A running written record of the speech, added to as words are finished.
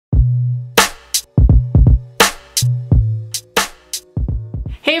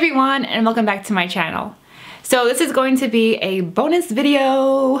Hey everyone, and welcome back to my channel. So this is going to be a bonus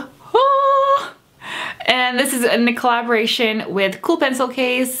video. And this is in a collaboration with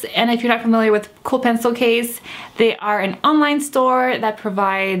CoolPencilCase. And if you're not familiar with CoolPencilCase, they are an online store that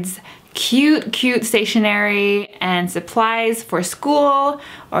provides cute stationery and supplies for school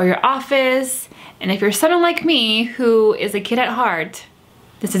or your office. And if you're someone like me who is a kid at heart,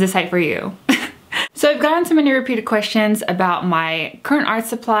 this is a site for you. So I've gotten so many repeated questions about my current art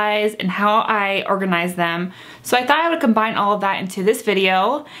supplies and how I organize them. So I thought I would combine all of that into this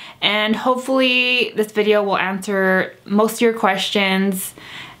video, and hopefully this video will answer most of your questions.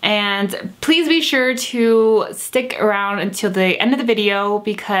 And please be sure to stick around until the end of the video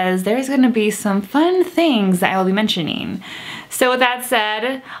because there's going to be some fun things that I will be mentioning. So with that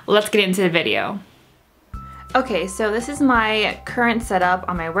said, let's get into the video. Okay, so this is my current setup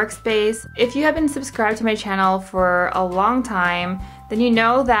on my workspace. If you have been subscribed to my channel for a long time, then you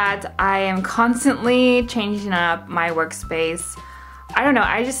know that I am constantly changing up my workspace. I don't know,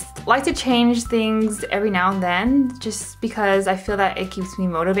 I just like to change things every now and then just because I feel that it keeps me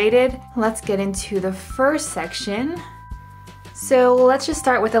motivated. Let's get into the first section. So let's just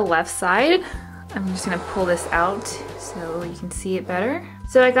start with the left side. I'm just gonna pull this out so you can see it better.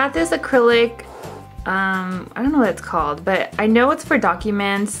 So I got this acrylic I don't know what it's called, but I know it's for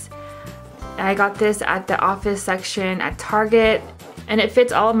documents. I got this at the office section at Target, and it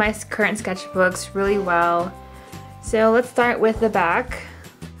fits all of my current sketchbooks really well. So let's start with the back.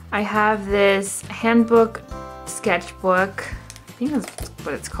 I have this handbook sketchbook. I think that's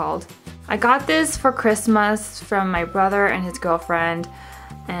what it's called. I got this for Christmas from my brother and his girlfriend,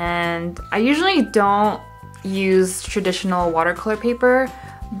 and I usually don't use traditional watercolor paper,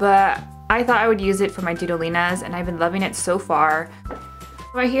 but I thought I would use it for my doodlinas, and I've been loving it so far.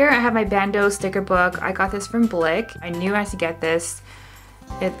 Right here I have my Bando sticker book. I got this from Blick. I knew I had to get this.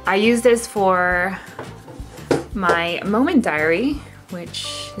 I use this for my moment diary,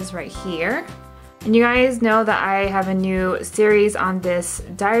 which is right here. And you guys know that I have a new series on this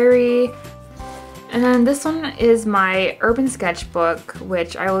diary. And then this one is my urban sketchbook,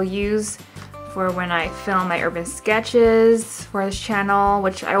 which I will use for when I film my urban sketches for this channel,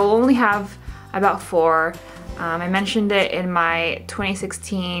 which I will only have about 4. I mentioned it in my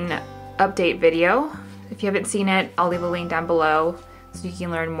 2016 update video. If you haven't seen it, I'll leave a link down below so you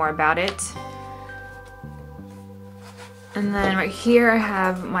can learn more about it. And then right here I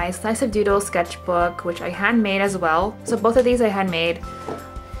have my Slice of Doodle sketchbook, which I handmade as well. So both of these I handmade.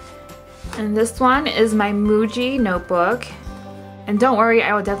 And this one is my Muji notebook. And don't worry,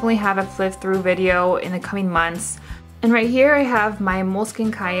 I will definitely have a flip through video in the coming months. And right here I have my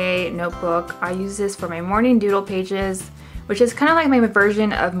MOLESKINE CAHIER notebook. I use this for my morning doodle pages, which is kind of like my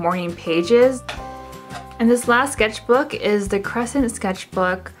version of morning pages. And this last sketchbook is the Crescent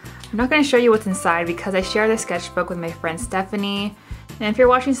sketchbook. I'm not going to show you what's inside because I share this sketchbook with my friend Stephanie. And if you're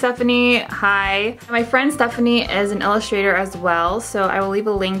watching Stephanie, hi. My friend Stephanie is an illustrator as well, so I will leave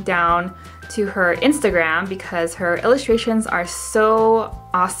a link down to her Instagram because her illustrations are so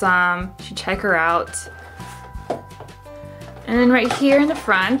awesome. You should check her out. And then right here in the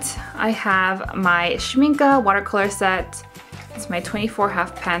front, I have my Schminke watercolor set. It's my 24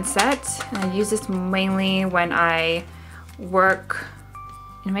 half pan set, and I use this mainly when I work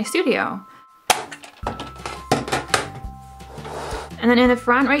in my studio. And then in the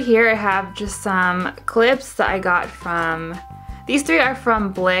front right here, I have just some clips that I got from, these 3 are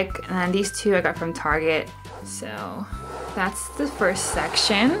from Blick, and then these 2 I got from Target. So that's the first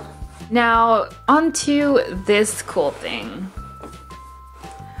section. Now onto this cool thing.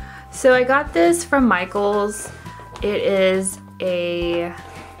 So I got this from Michael's. It is a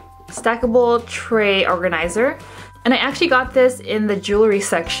stackable tray organizer. And I actually got this in the jewelry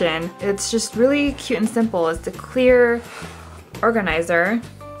section. It's just really cute and simple. It's a clear organizer,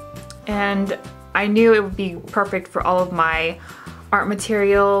 and I knew it would be perfect for all of my art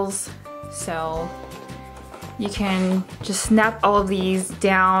materials. So you can just snap all of these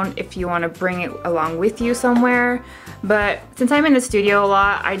down if you want to bring it along with you somewhere. But since I'm in the studio a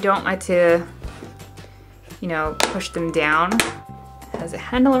lot, I don't like to, you know, push them down. It has a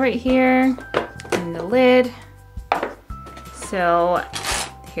handle right here and the lid. So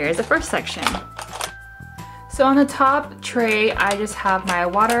here's the first section. So on the top tray, I just have my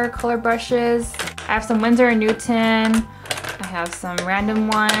watercolor brushes. I have some Winsor & Newton. I have some random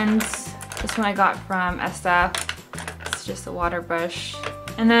ones. This one I got from SF. It's just a water brush.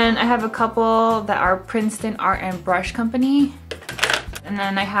 And then I have a couple that are Princeton Art and Brush Company. And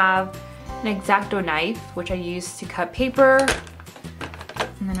then I have an X-Acto knife, which I use to cut paper.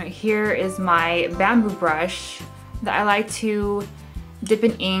 And then right here is my bamboo brush that I like to dip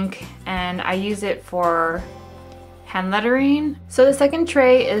in ink, and I use it for hand lettering. So the second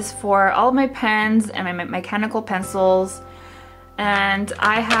tray is for all of my pens and my mechanical pencils. And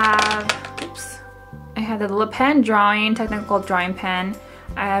I have the Le Pen drawing, technical drawing pen.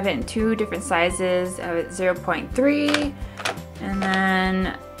 I have it in two different sizes. I have it 0.3 and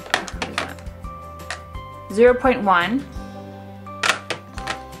then 0.1.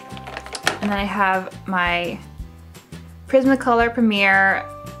 And then I have my Prismacolor Premier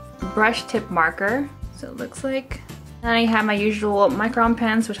brush tip marker. So it looks like. And I have my usual micron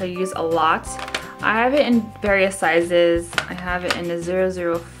pens, which I use a lot. I have it in various sizes. I have it in the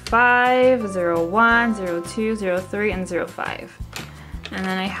 005, 01, 02, 03, and 05. And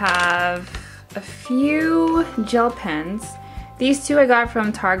then I have a few gel pens. These two I got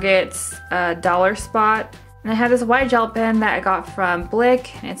from Target's Dollar Spot. And I have this white gel pen that I got from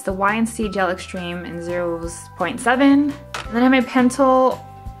Blick, and it's the Y&C Gel Extreme in 0.7. And then I have my Pentel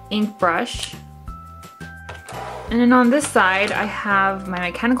ink brush. And then on this side, I have my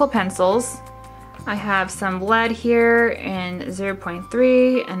mechanical pencils. I have some lead here in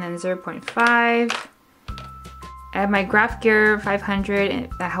 0.3 and then 0.5. I have my Graph Gear 500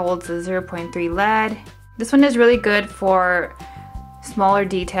 that holds a 0.3 lead. This one is really good for smaller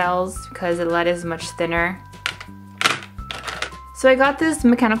details because the lead is much thinner. So I got this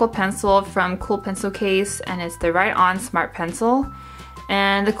mechanical pencil from CoolPencilCase, and it's the Write On Smart Pencil.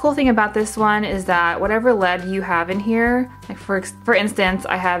 And the cool thing about this one is that whatever lead you have in here, like for instance,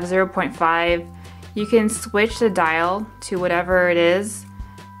 I have 0.5, you can switch the dial to whatever it is.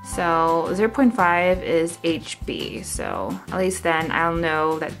 So 0.5 is HB, so at least then I'll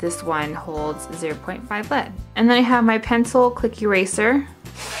know that this one holds 0.5 lead. And then I have my pencil click eraser.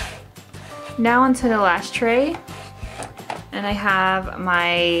 Now onto the last tray. And I have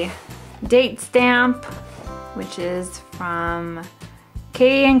my date stamp, which is from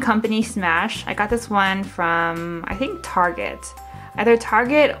K & Company Smash. I got this one from, I think, Target. Either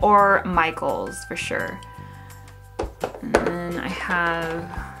Target or Michael's for sure. And then I have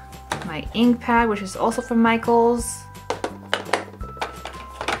my ink pad, which is also from Michael's.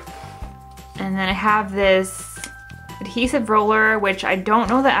 And then I have this adhesive roller, which I don't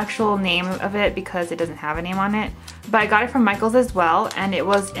know the actual name of it because it doesn't have a name on it. But I got it from Michael's as well, and it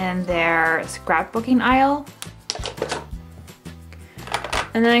was in their scrapbooking aisle.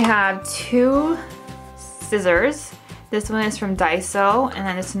 And then I have two scissors. This one is from Daiso, and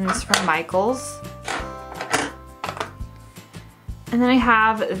then this one is from Michael's. And then I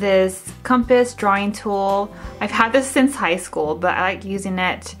have this compass drawing tool. I've had this since high school, but I like using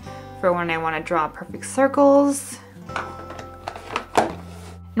it for when I want to draw perfect circles.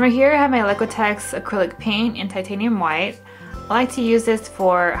 And right here I have my Liquitex acrylic paint in titanium white. I like to use this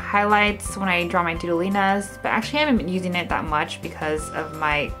for highlights when I draw my doodlinas, but actually I haven't been using it that much because of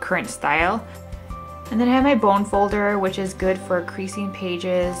my current style. And then I have my bone folder, which is good for creasing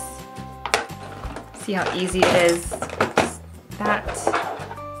pages. See how easy it is. Just that,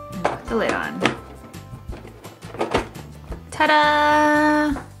 and put the lid on.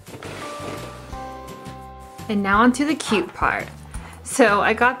 Ta-da! And now onto the cute part. So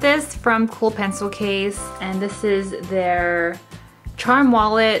I got this from CoolPencilCase, and this is their charm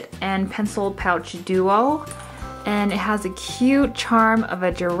wallet and pencil pouch duo. And it has a cute charm of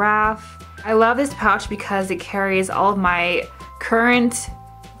a giraffe. I love this pouch because it carries all of my current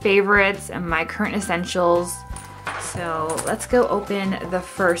favorites and my current essentials. So let's go open the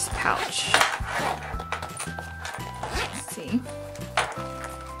first pouch. Let's see.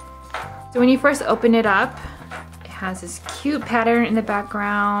 So when you first open it up, has this cute pattern in the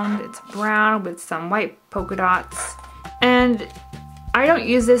background. It's brown with some white polka dots. And I don't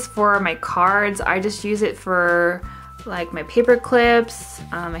use this for my cards. I just use it for like my paper clips.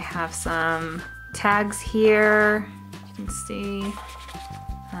 I have some tags here, you can see.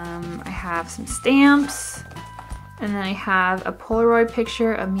 I have some stamps. And then I have a Polaroid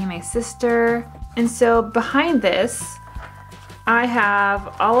picture of me and my sister. And so behind this, I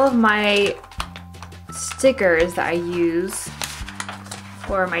have all of my stickers that I use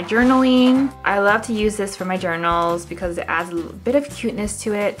for my journaling. I love to use this for my journals because it adds a little bit of cuteness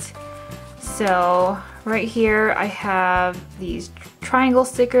to it. So right here I have these triangle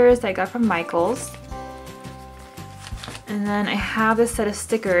stickers that I got from Michael's. And then I have this set of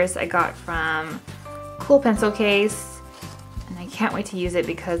stickers I got from CoolPencilCase. And I can't wait to use it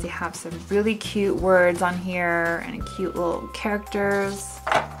because they have some really cute words on here and cute little characters.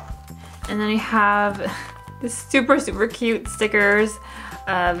 And then I have this super cute stickers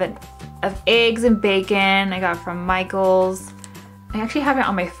of eggs and bacon I got from Michael's. I actually have it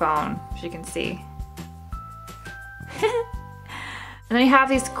on my phone, as you can see. And then I have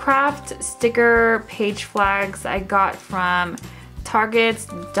these craft sticker page flags I got from Target's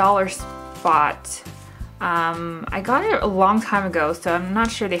Dollar Spot. I got it a long time ago, so I'm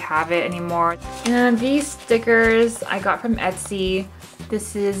not sure they have it anymore. And these stickers I got from Etsy.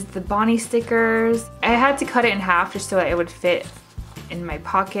 This is the Bonnie stickers. I had to cut it in half just so that it would fit in my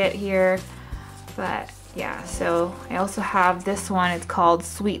pocket here. But yeah, so I also have this one. It's called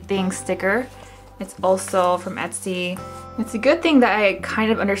Sweet Thing sticker. It's also from Etsy. It's a good thing that I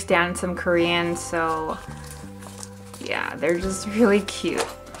kind of understand some Korean, so yeah, they're just really cute.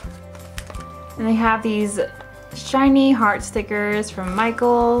 And I have these shiny heart stickers from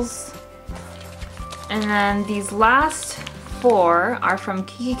Michaels. And then these last 4 are from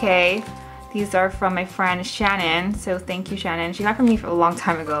Kiki. These are from my friend Shannon, so thank you, Shannon. She got from me for a long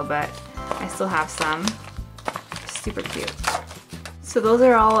time ago, but I still have some. Super cute. So those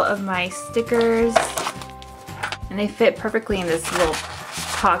are all of my stickers, and they fit perfectly in this little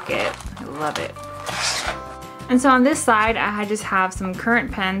pocket. I love it. And so on this side, I just have some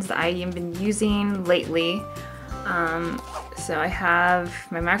current pens that I've been using lately. So I have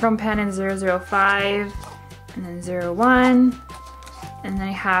my Macron pen in 005, and then 01, and then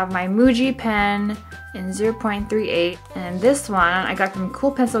I have my MUJI pen in 0.38, and this one I got from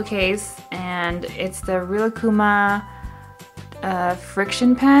CoolPencilCase, and it's the Rilakkuma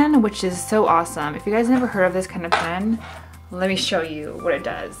friction pen, which is so awesome. If you guys never heard of this kind of pen, let me show you what it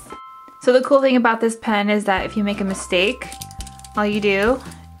does. So the cool thing about this pen is that if you make a mistake, all you do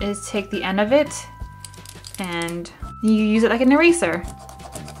is take the end of it and you use it like an eraser.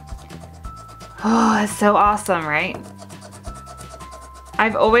 Oh, that's so awesome, right?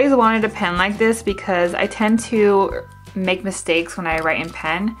 I've always wanted a pen like this because I tend to make mistakes when I write in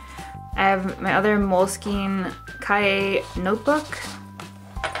pen. I have my other MOLESKINE CAHIER notebook.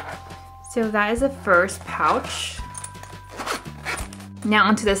 So that is the first pouch. Now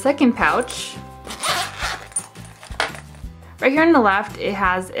onto the second pouch. Right here on the left, it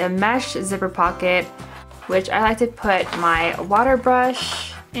has a mesh zipper pocket, which I like to put my water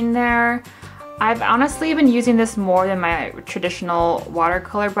brush in there. I've honestly been using this more than my traditional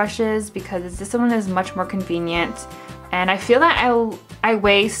watercolor brushes because this one is much more convenient, and I feel that I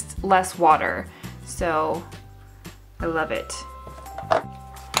waste less water, so I love it.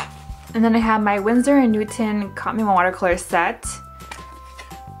 And then I have my Winsor & Newton Caught Me One watercolor set.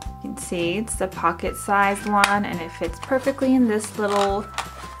 You can see it's the pocket sized one, and it fits perfectly in this little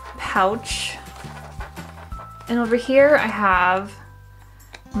pouch. And over here I have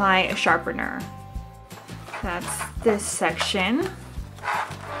my sharpener. That's this section.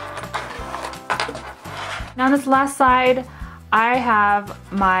 Now on this last side, I have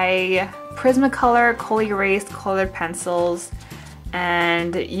my Prismacolor Kohl Erase colored pencils,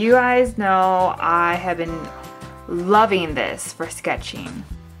 and you guys know I have been loving this for sketching.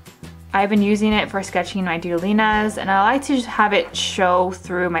 I've been using it for sketching my doodlinas, and I like to just have it show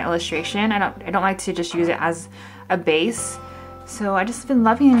through my illustration. I don't like to just use it as a base. So I just been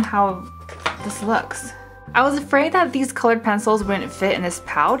loving how this looks. I was afraid that these colored pencils wouldn't fit in this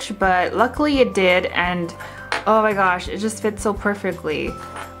pouch, but luckily it did, and oh my gosh, it just fits so perfectly.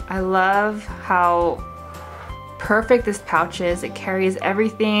 I love how perfect this pouch is. It carries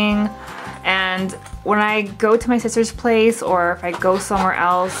everything, and when I go to my sister's place or if I go somewhere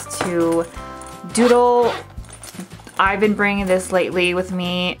else to doodle, I've been bringing this lately with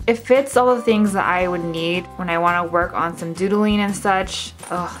me. It fits all the things that I would need when I want to work on some doodling and such.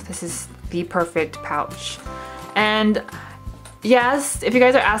 Oh, this is the perfect pouch. And yes, if you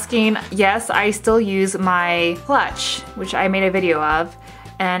guys are asking, yes, I still use my clutch, which I made a video of.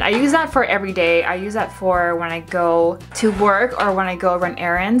 And I use that for every day. I use that for when I go to work or when I go run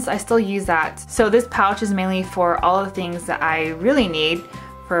errands. I still use that. So this pouch is mainly for all the things that I really need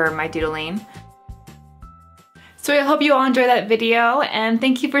for my doodling. So I hope you all enjoyed that video, and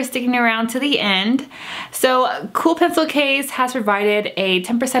thank you for sticking around to the end. So CoolPencilCase has provided a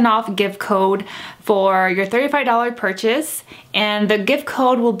 10% off gift code for your $35 purchase, and the gift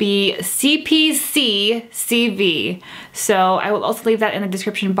code will be CPCCV. So I will also leave that in the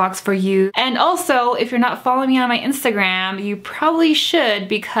description box for you. And also, if you're not following me on my Instagram, you probably should,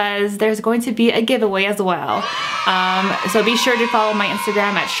 because there's going to be a giveaway as well. So be sure to follow my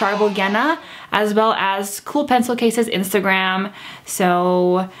Instagram at Char, as well as CoolPencilCase's Instagram.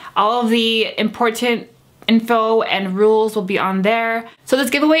 So all of the important info and rules will be on there. So this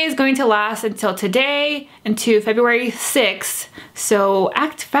giveaway is going to last until today, into February 6th. So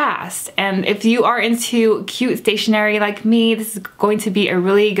act fast. And if you are into cute stationery like me, this is going to be a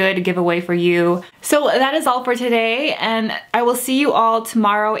really good giveaway for you. So that is all for today, and I will see you all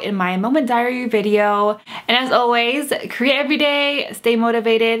tomorrow in my moment diary video. And as always, create every day, stay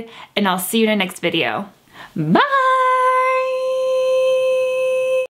motivated, and I'll see you in the next video. Bye!